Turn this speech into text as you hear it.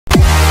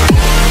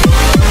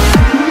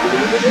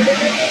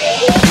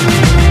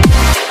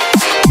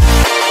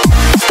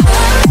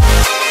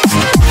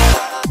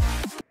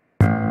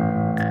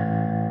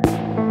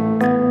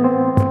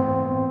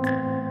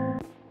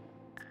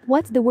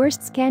What's the worst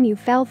scam you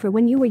fell for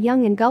when you were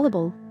young and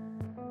gullible?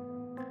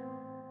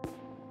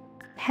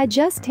 Had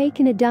just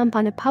taken a dump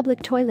on a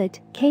public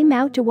toilet, came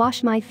out to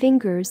wash my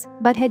fingers,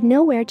 but had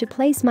nowhere to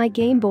place my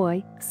Game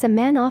Boy. Some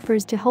man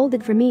offers to hold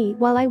it for me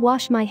while I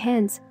wash my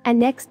hands, and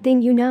next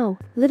thing you know,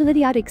 little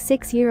idiotic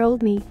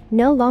 6-year-old me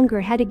no longer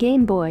had a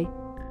Game Boy.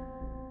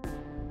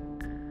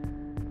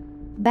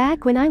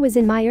 Back when I was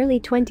in my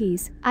early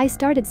 20s, I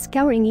started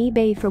scouring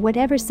eBay for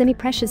whatever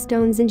semi-precious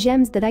stones and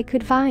gems that I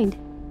could find.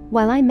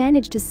 While I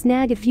managed to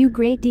snag a few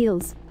great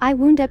deals, I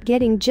wound up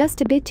getting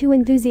just a bit too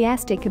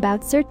enthusiastic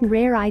about certain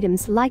rare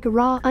items like a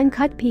raw,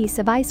 uncut piece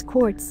of ice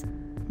quartz.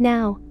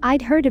 Now,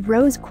 I'd heard of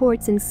rose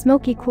quartz and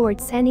smoky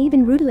quartz and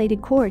even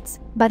rutilated quartz,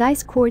 but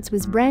ice quartz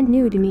was brand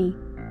new to me.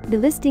 The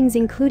listings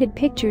included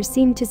pictures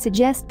seemed to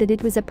suggest that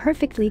it was a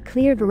perfectly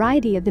clear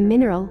variety of the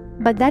mineral,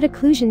 but that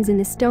occlusions in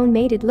the stone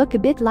made it look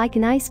a bit like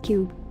an ice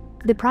cube.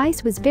 The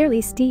price was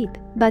fairly steep,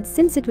 but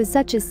since it was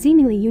such a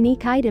seemingly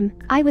unique item,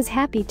 I was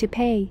happy to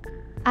pay.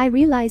 I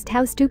realized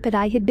how stupid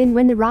I had been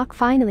when the rock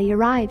finally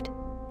arrived.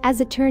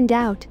 As it turned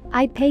out,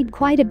 I'd paid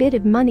quite a bit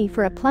of money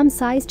for a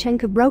plum-sized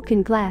chunk of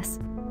broken glass.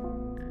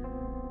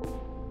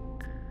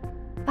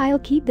 I'll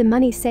keep the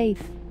money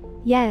safe.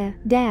 Yeah,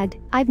 Dad,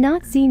 I've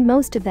not seen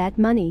most of that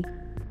money.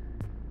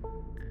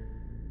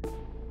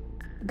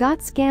 Got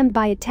scammed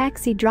by a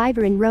taxi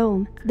driver in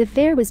Rome. The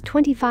fare was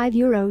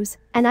 €25,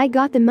 and I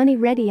got the money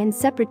ready and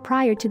separate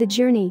prior to the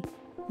journey.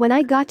 When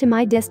I got to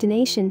my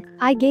destination,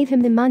 I gave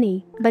him the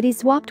money, but he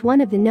swapped one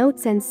of the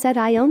notes and said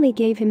I only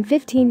gave him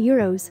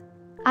 €15.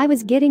 I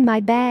was getting my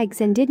bags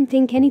and didn't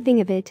think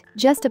anything of it,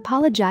 just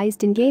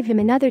apologized and gave him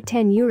another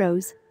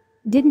 €10.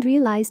 Didn't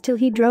realize till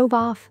he drove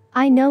off.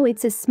 I know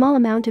it's a small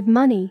amount of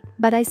money,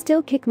 but I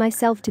still kick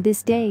myself to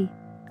this day.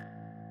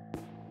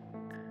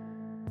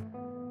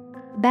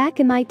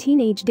 Back in my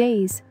teenage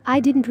days, I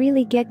didn't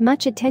really get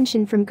much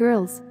attention from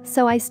girls,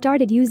 so I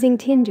started using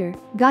Tinder,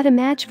 got a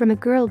match from a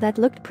girl that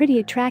looked pretty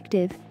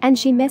attractive, and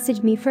she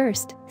messaged me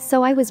first,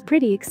 so I was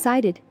pretty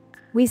excited.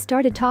 We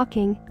started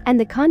talking, and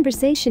the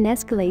conversation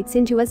escalates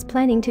into us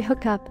planning to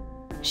hook up.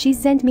 She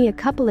sent me a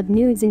couple of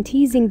nudes and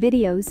teasing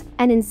videos,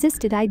 and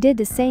insisted I did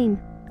the same.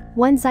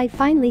 Once I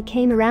finally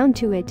came around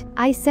to it,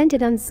 I sent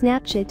it on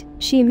Snapchat.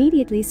 She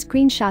immediately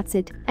screenshots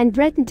it and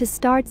threatened to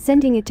start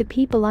sending it to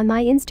people on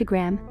my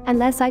Instagram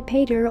unless I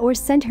paid her or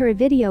sent her a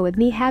video of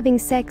me having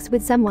sex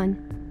with someone.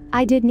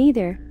 I did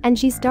neither, and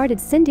she started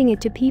sending it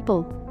to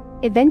people.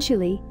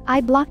 Eventually,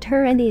 I blocked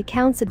her and the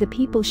accounts of the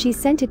people she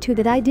sent it to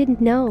that I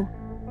didn't know.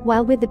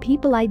 While with the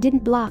people I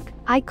didn't block,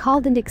 I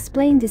called and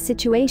explained the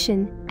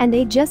situation, and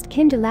they just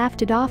kinda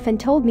laughed it off and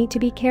told me to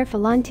be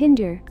careful on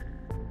Tinder.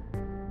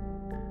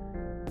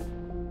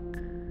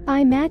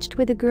 I matched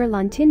with a girl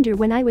on Tinder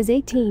when I was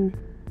 18.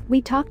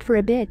 We talked for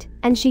a bit,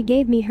 and she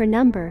gave me her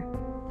number.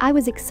 I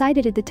was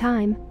excited at the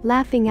time,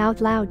 laughing out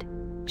loud.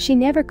 She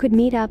never could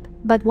meet up,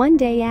 but one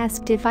day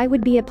asked if I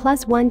would be a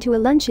 +1 to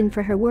a luncheon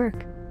for her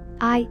work.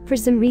 I, for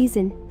some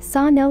reason,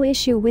 saw no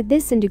issue with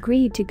this and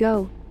agreed to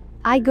go.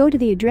 I go to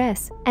the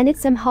address, and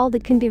it's some hall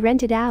that can be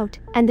rented out,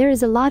 and there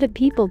is a lot of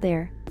people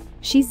there.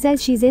 She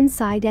says she's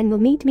inside and will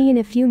meet me in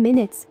a few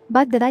minutes,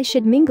 but that I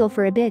should mingle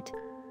for a bit.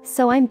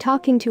 So I'm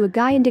talking to a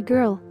guy and a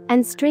girl,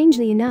 and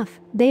strangely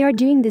enough, they are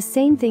doing the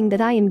same thing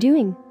that I am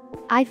doing.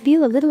 I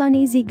feel a little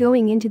uneasy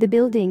going into the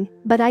building,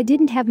 but I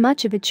didn't have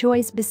much of a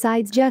choice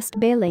besides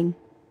just bailing.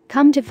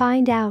 Come to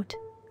find out,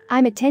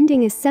 I'm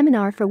attending a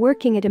seminar for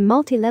working at a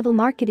multi-level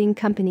marketing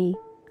company.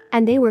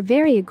 And they were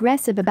very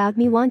aggressive about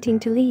me wanting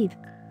to leave.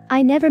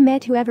 I never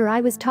met whoever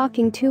I was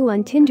talking to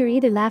on Tinder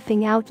either,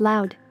 laughing out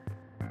loud.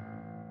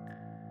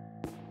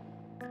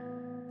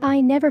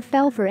 I never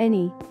fell for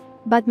any.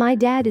 But my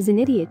dad is an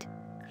idiot.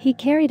 He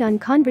carried on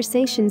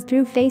conversations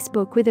through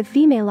Facebook with a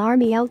female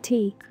army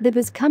LT that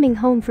was coming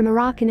home from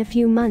Iraq in a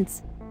few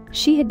months.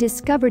 She had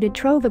discovered a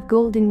trove of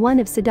gold in one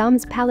of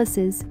Saddam's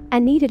palaces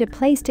and needed a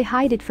place to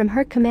hide it from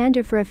her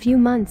commander for a few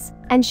months,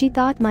 and she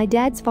thought my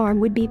dad's farm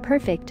would be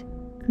perfect.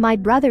 My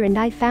brother and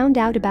I found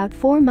out about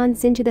 4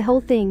 months into the whole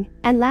thing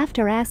and laughed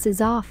our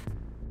asses off.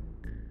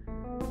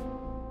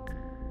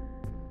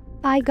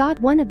 I got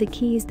one of the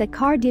keys that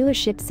car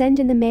dealerships send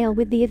in the mail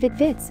with the "if it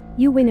fits,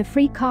 you win a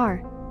free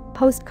car"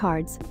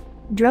 postcards.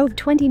 Drove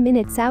 20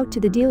 minutes out to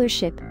the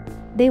dealership.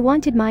 They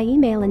wanted my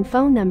email and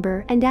phone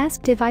number and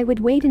asked if I would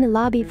wait in the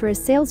lobby for a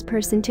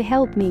salesperson to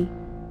help me.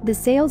 The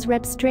sales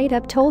rep straight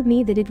up told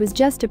me that it was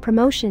just a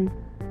promotion.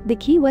 The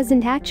key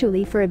wasn't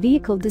actually for a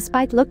vehicle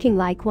despite looking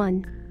like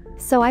one.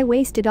 So I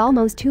wasted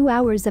almost 2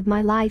 hours of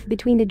my life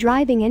between the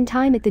driving and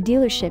time at the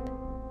dealership.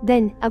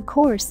 Then, of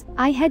course,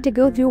 I had to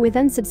go through with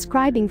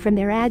unsubscribing from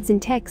their ads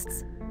and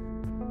texts.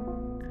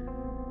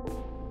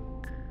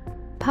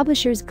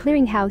 Publishers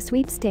Clearinghouse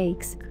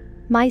sweepstakes.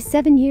 My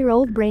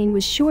 7-year-old brain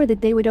was sure that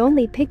they would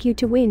only pick you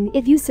to win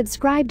if you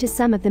subscribed to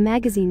some of the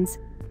magazines.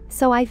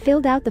 So I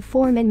filled out the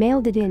form and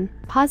mailed it in,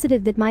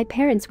 positive that my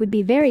parents would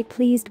be very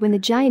pleased when the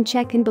giant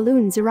check and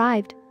balloons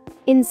arrived.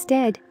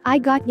 Instead, I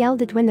got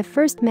yelled at when the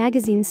first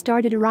magazine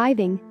started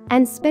arriving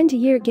and spent a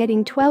year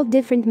getting 12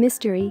 different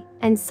mystery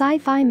and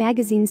sci-fi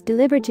magazines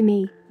delivered to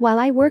me, while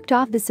I worked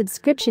off the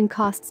subscription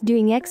costs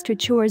doing extra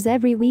chores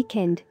every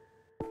weekend.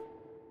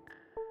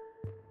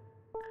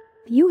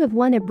 You have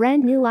won a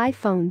brand new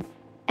iPhone.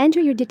 Enter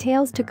your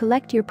details to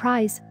collect your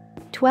prize.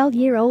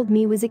 12-year-old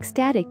me was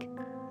ecstatic.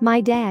 My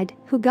dad,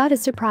 who got a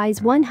surprise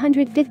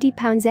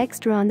 £150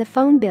 extra on the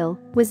phone bill,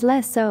 was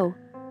less so.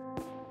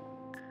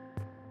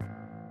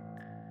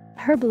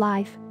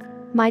 Herbalife.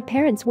 My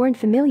parents weren't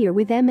familiar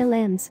with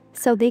MLMs,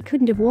 so they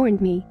couldn't have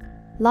warned me.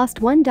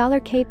 Lost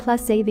 $1K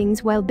plus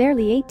savings while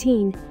barely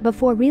 18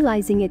 before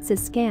realizing it's a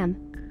scam.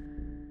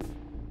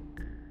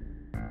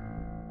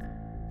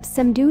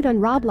 Some dude on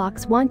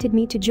Roblox wanted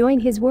me to join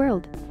his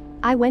world.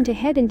 I went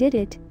ahead and did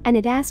it, and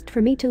it asked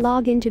for me to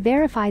log in to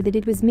verify that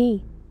it was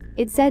me.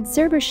 It said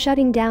server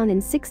shutting down in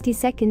 60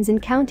 seconds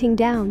and counting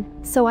down,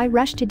 so I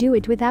rushed to do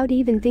it without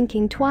even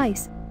thinking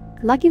twice.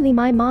 Luckily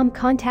my mom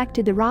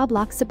contacted the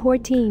Roblox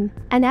support team,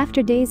 and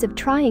after days of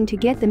trying to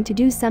get them to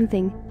do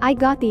something, I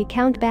got the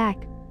account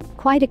back.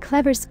 Quite a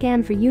clever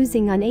scam for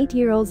using on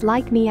 8-year-olds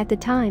like me at the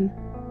time.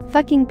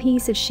 Fucking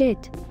piece of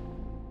shit.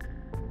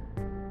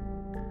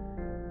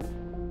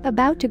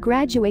 About to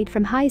graduate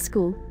from high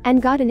school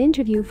and got an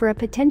interview for a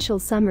potential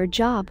summer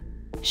job.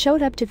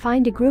 Showed up to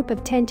find a group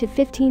of 10 to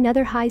 15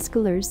 other high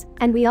schoolers,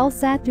 and we all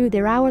sat through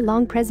their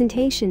hour-long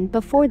presentation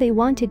before they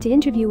wanted to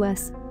interview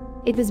us.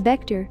 It was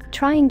Vector,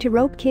 trying to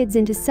rope kids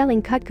into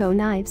selling Cutco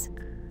knives.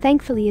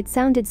 Thankfully it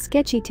sounded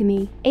sketchy to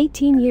me,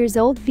 18 years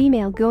old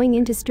female going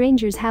into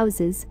strangers'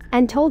 houses,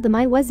 and told them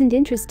I wasn't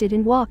interested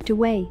and walked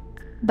away.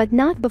 But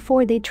not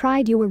before they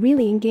tried. You were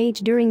really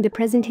engaged during the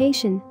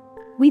presentation.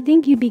 We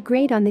think you'd be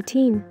great on the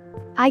team.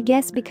 I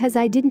guess because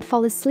I didn't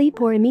fall asleep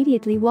or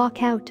immediately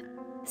walk out.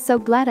 So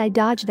glad I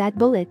dodged that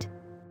bullet.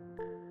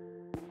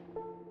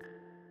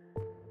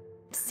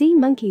 Sea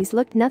monkeys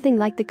looked nothing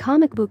like the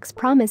comic books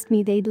promised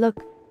me they'd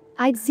look.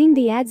 I'd seen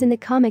the ads in the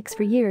comics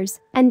for years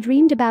and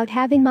dreamed about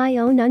having my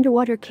own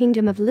underwater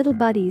kingdom of little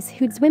buddies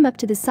who'd swim up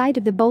to the side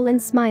of the bowl and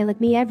smile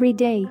at me every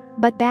day.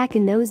 But back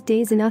in those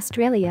days in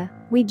Australia,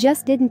 we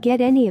just didn't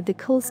get any of the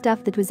cool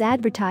stuff that was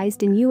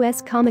advertised in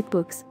US comic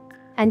books.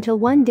 Until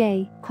one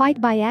day, quite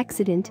by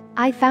accident,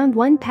 I found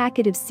one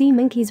packet of sea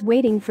monkeys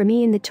waiting for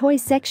me in the toy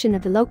section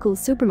of the local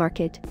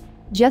supermarket.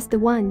 Just the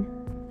one.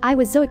 I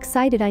was so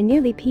excited I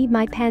nearly peed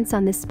my pants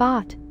on the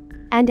spot.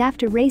 And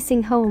after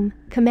racing home,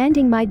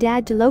 commanding my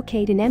dad to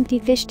locate an empty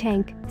fish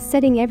tank,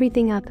 setting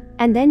everything up,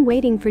 and then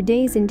waiting for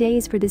days and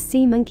days for the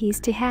sea monkeys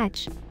to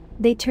hatch,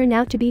 they turn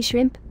out to be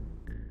shrimp.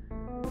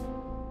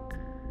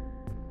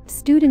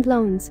 Student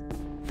loans.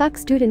 Fuck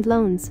student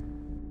loans.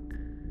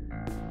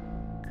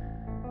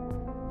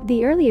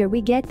 The earlier we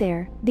get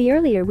there, the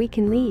earlier we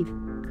can leave.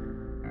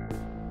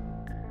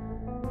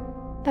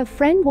 A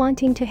friend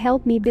wanting to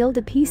help me build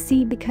a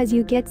PC because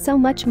you get so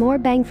much more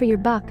bang for your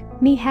buck.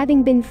 Me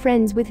having been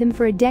friends with him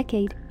for a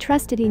decade,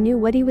 trusted he knew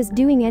what he was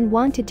doing and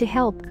wanted to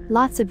help.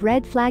 Lots of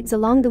red flags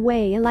along the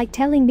way, like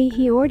telling me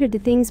he ordered the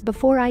things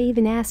before I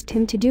even asked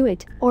him to do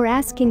it, or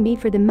asking me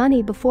for the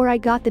money before I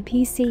got the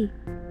PC.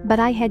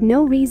 But I had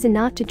no reason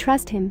not to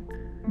trust him.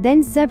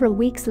 Then several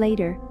weeks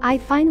later, I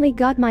finally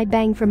got my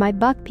bang for my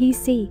buck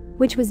PC,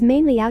 which was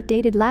mainly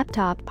outdated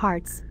laptop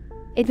parts.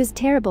 It was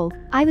terrible.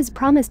 I was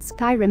promised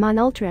Skyrim on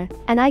Ultra,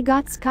 and I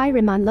got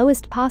Skyrim on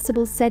lowest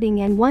possible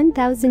setting and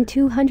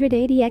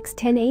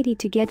 1280x1080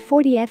 to get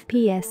 40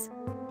 FPS.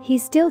 He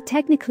still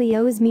technically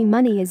owes me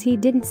money as he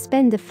didn't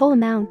spend the full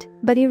amount,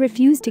 but he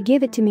refused to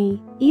give it to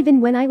me, even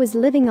when I was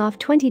living off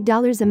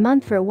 $20 a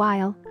month for a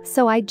while,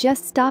 so I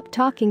just stopped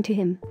talking to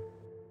him.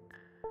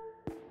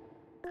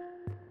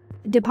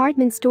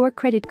 Department store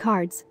credit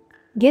cards.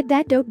 Get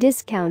that dope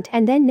discount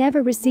and then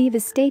never receive a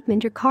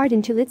statement or card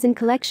until it's in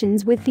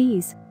collections with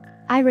fees.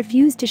 I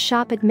refuse to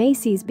shop at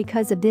Macy's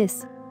because of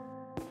this.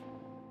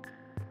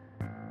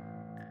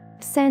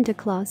 Santa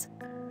Claus.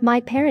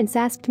 My parents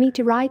asked me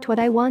to write what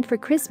I want for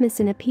Christmas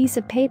in a piece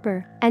of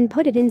paper and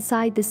put it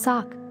inside the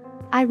sock.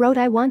 I wrote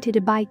I wanted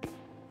a bike.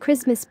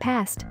 Christmas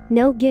passed,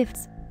 no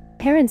gifts.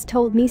 Parents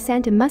told me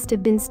Santa must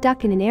have been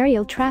stuck in an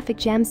aerial traffic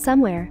jam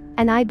somewhere,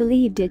 and I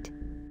believed it.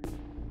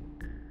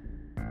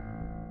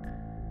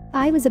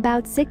 I was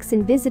about 6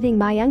 and visiting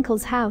my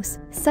uncle's house.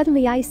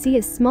 Suddenly I see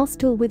a small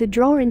stool with a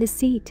drawer in the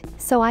seat,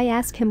 so I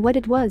ask him what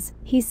it was.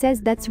 He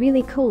says that's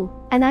really cool,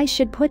 and I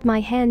should put my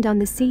hand on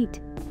the seat.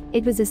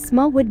 It was a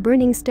small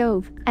wood-burning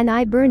stove, and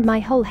I burned my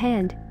whole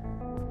hand.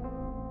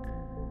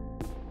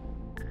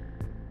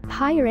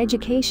 Higher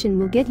education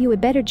will get you a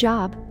better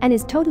job and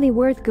is totally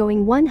worth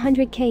going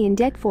 $100K in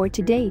debt for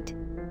to date.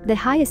 The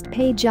highest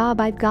paid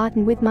job I've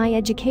gotten with my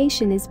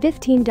education is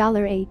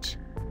 $15 each.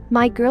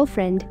 My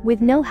girlfriend,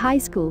 with no high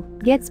school,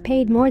 gets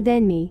paid more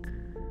than me.